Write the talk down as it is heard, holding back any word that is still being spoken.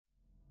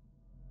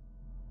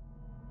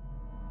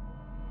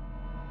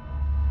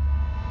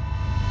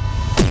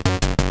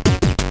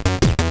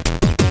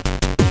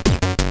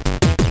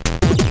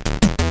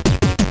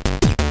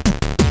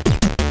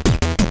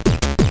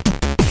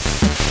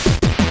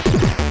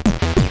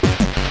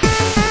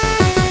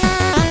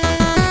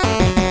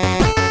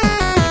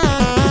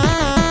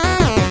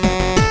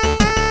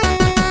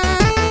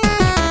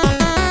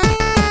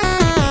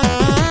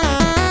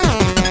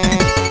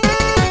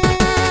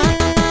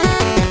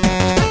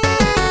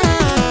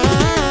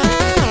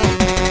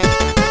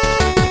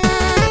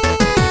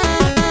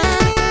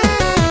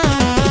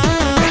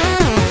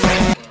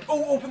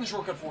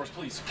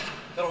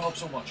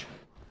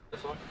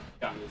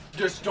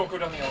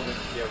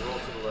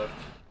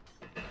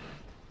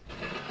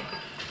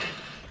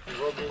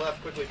go to the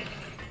left quickly.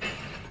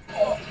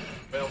 Oh.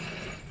 Well,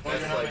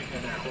 that's like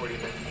 40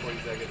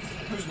 seconds.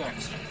 Who's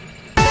next?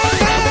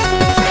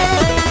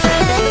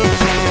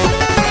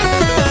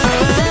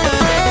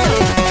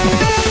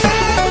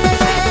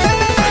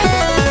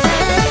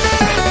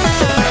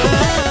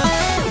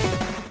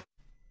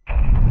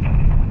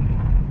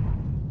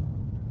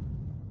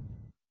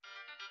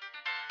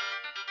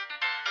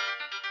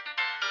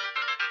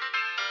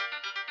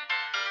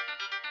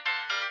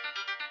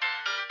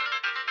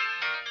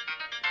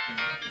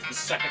 It's the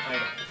second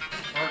item.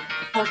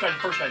 Or first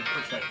item.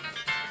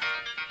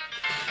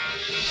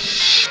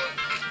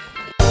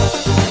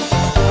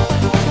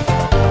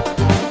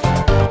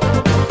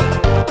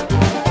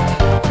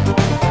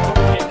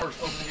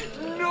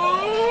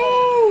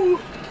 No!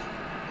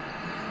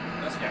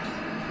 Let's go.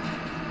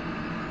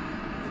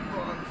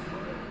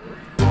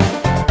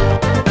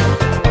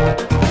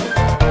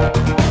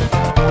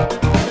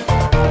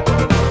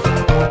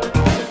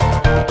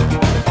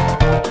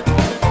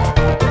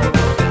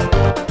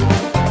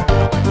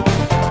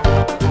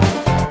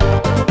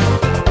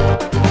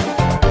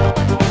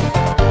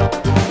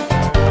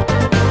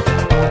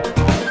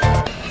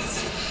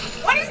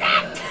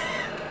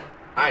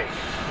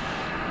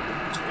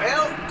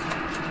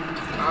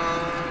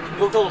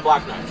 Go kill the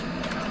Black Knight.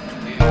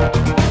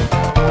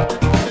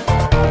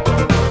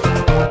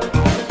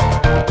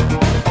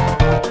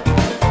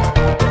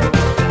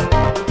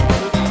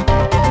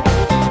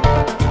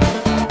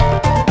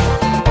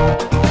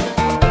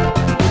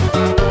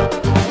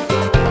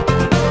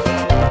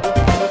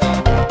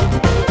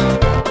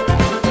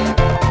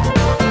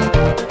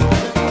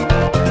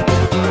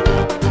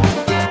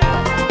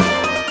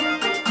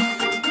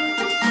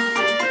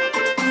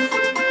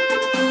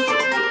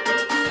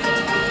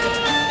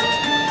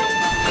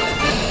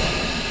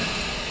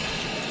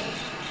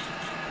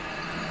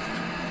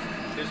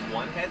 There's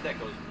one head that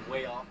goes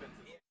way off into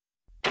the...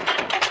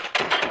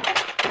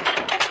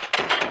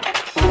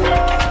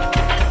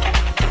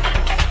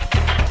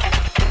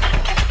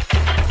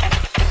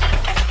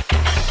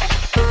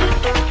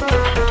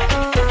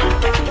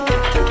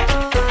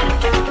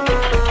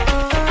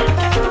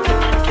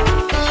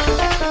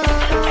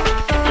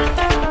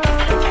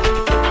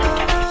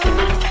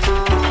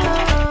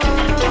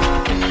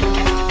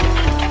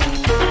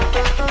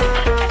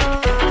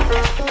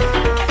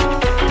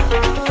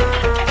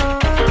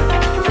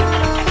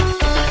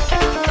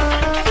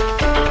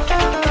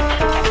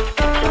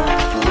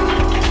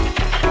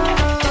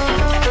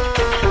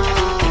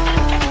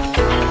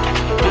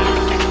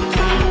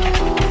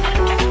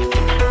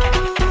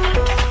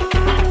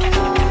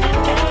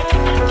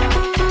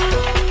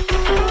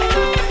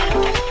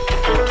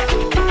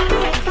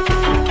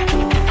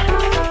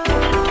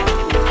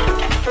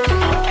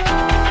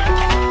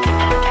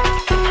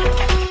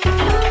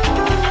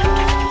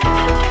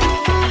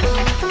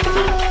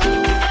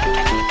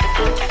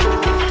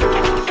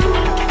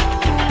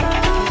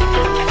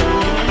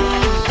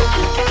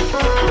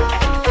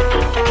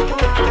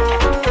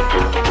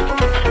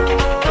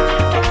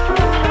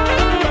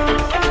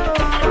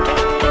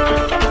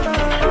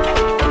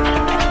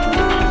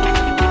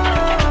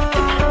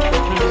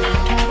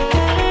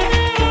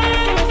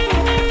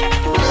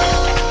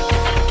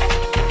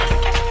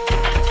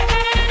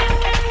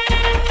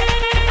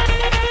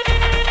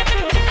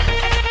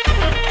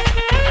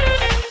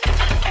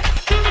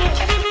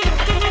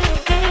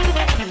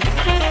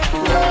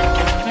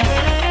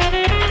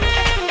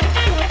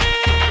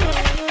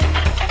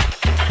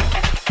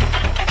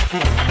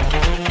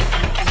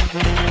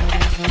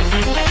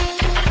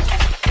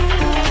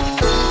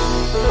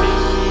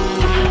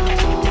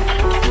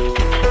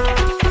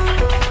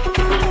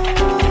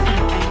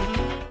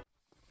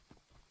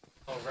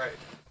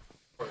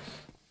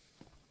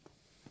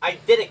 I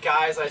did it,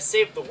 guys. I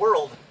saved the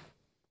world.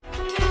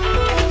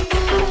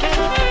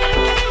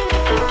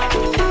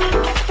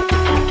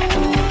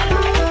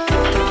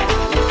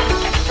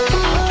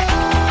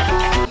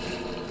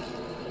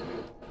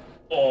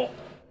 Oh.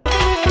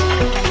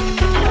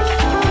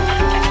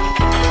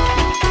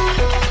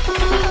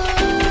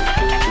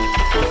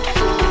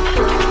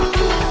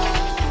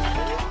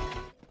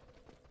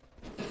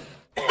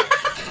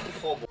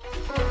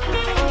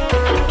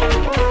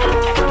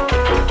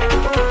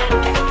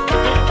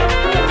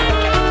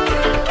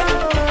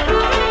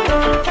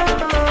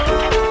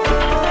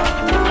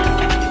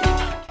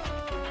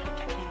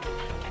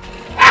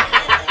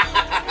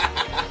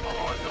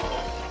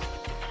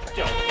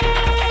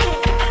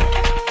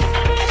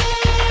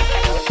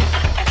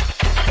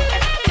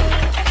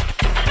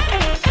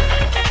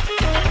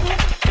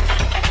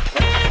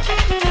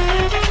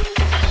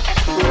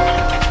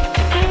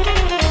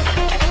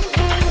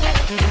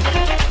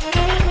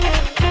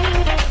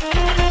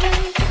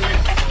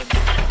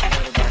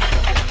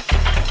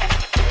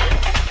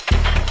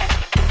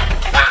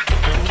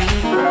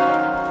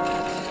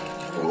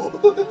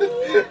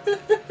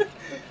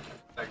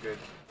 Not good.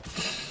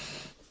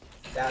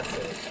 That's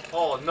it.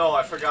 Oh no,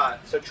 I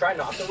forgot. So try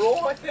not to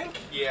roll, I think?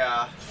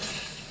 Yeah.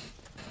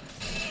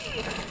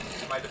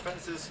 My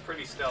defense is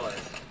pretty stellar.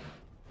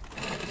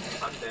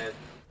 I'm dead.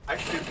 I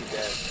should be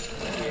dead.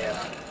 Yeah.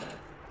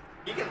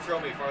 He can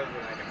throw me farther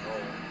than I can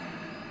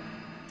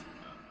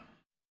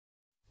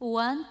roll.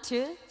 1,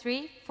 2,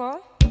 3,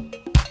 4.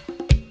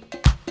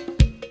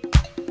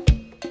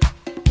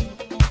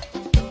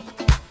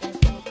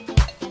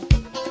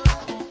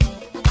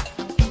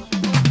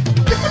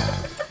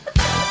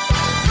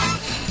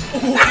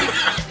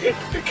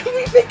 Can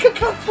we make a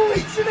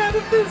compilation out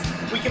of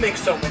this? We can make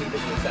so many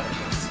videos out of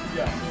this.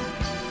 Yeah.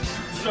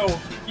 So,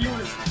 he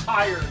was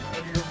tired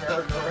of your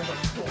merry-go-round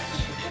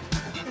bullshit.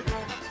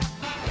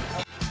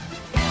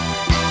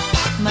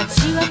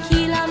 街は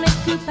きらめ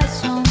くパッ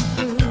ション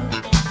フル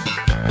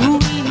ウ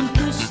インク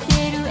して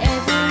る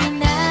every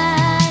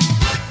night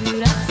グ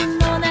ラス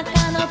の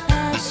中のパ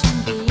ッショ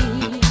ンビ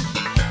ー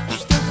一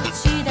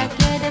口だけ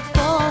で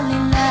fall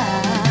in love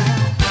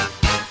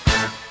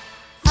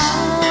甘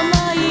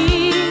い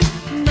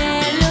メ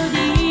ロデ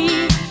ィ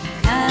ー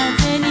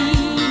風に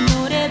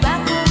乗れば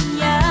今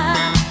夜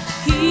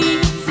秘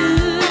密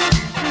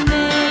め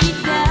い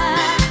た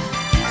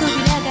扉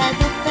が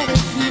どっかで開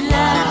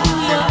く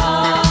よ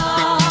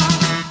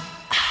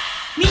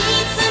見つ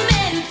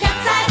めるキャッ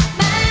ツアイ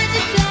マジ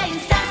ックライン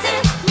スタンス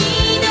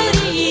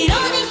緑色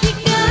に光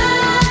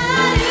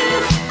る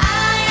怪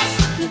し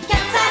くキャッ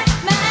ツアイ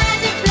マ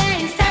ジックライ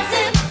ンスタンス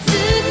月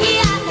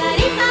明かり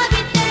浴び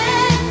て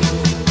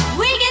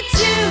We get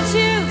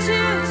you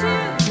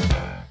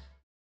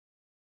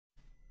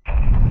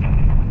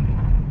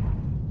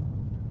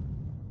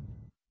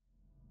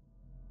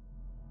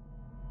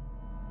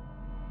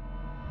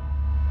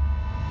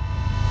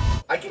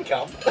I can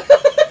come.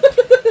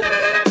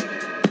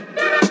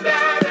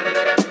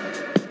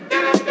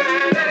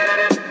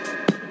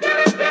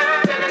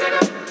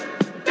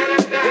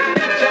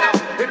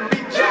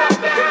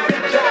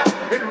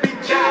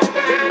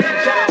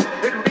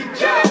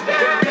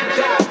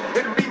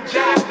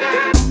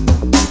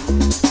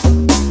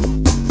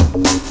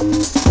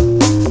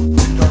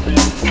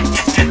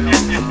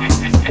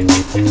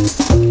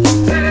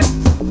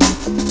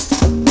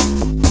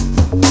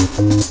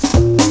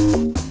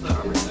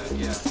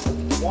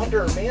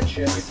 Wonder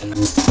Mansion.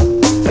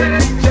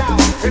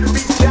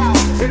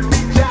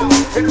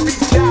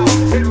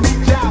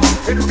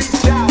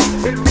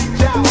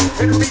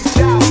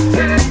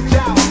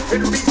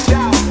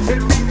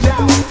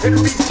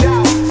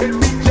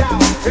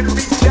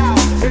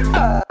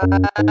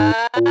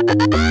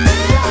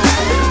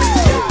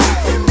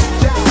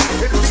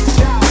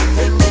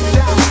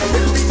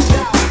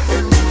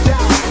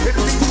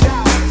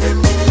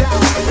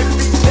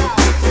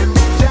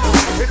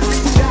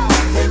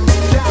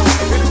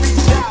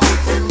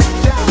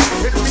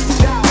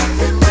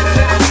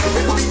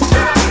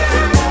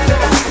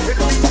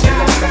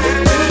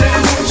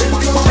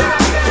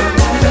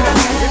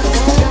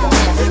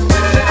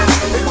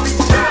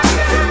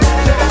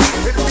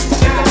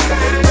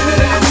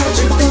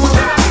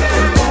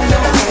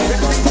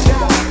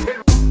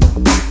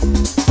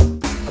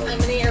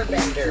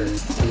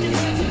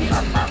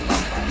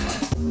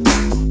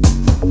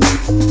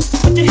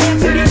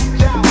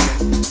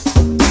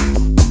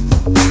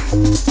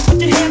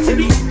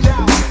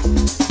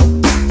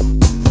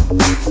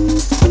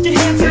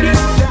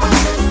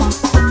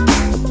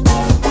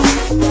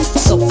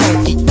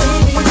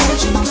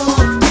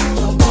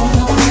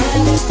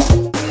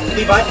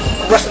 Levi,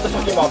 rest of the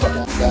fucking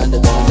bonfire.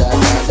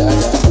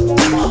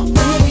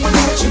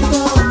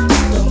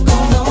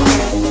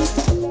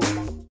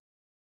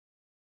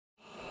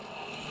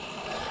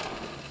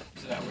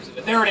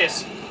 There it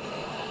is.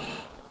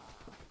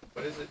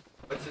 What is it?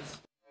 What's it?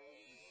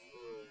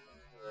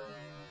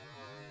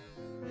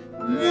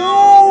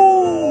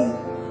 No!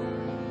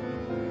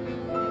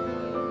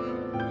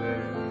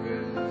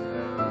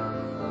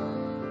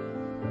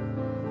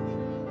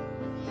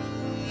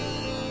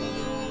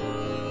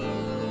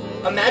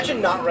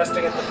 Imagine not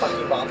resting at the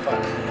fucking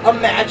bonfire.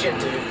 Imagine,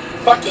 dude.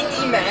 Fucking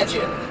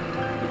imagine.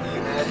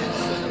 Imagine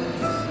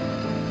Sims.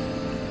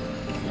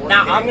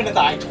 Now I'm gonna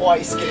die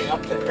twice getting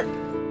up there.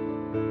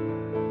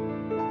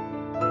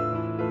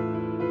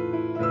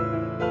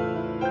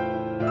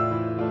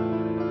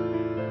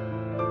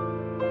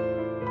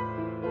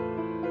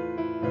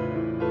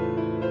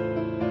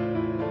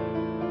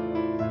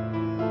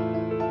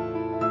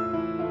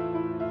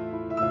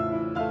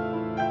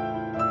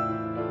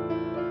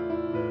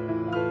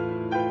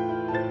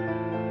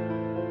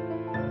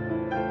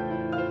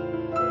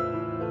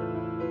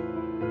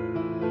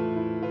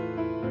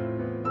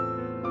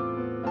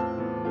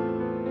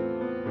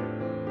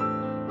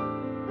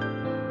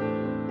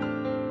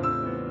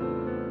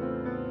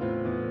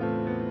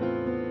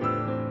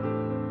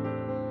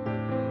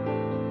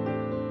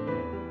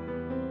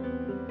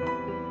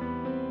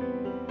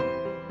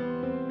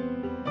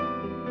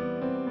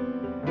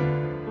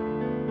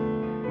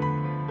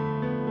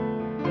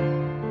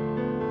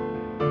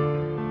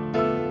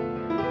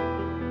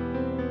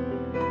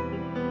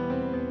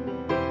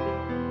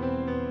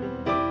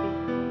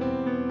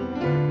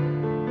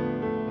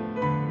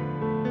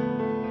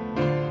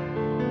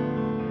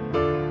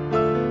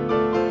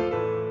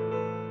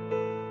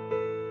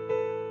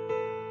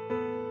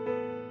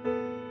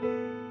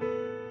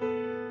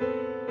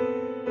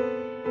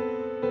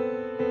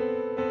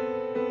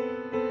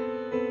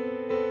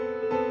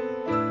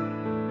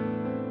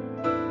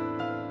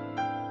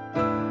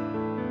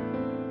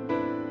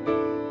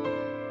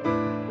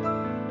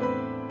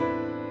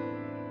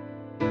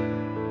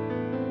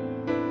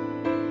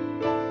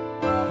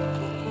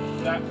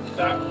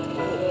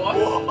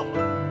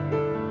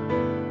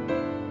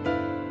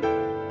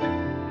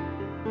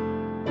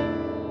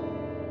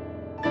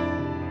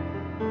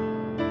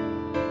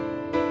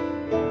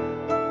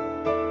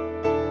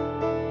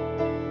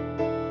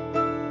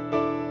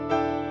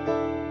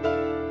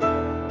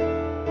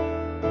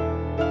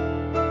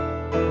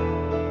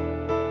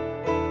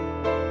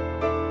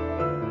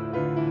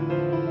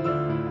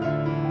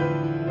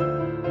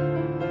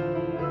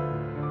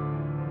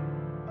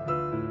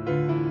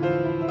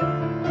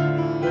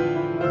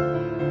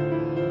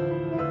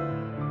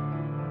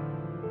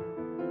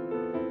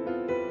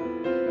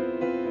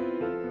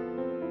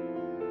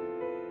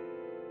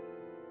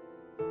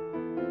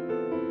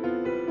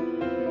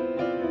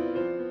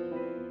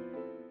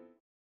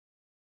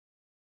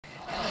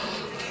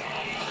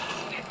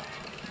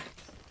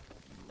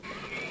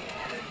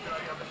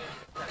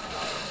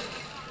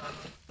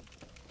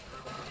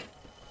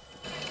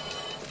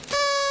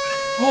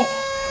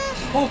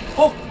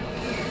 Oh!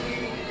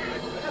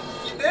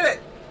 You did it!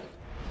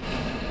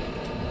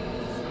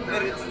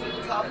 And it's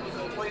the top of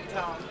the plate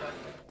town.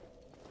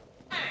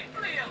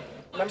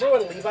 Remember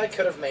when Levi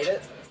could have made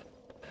it,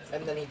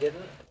 and then he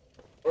didn't?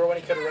 Or when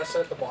he could have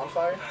rested at the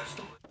bonfire,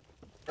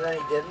 and then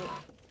he didn't?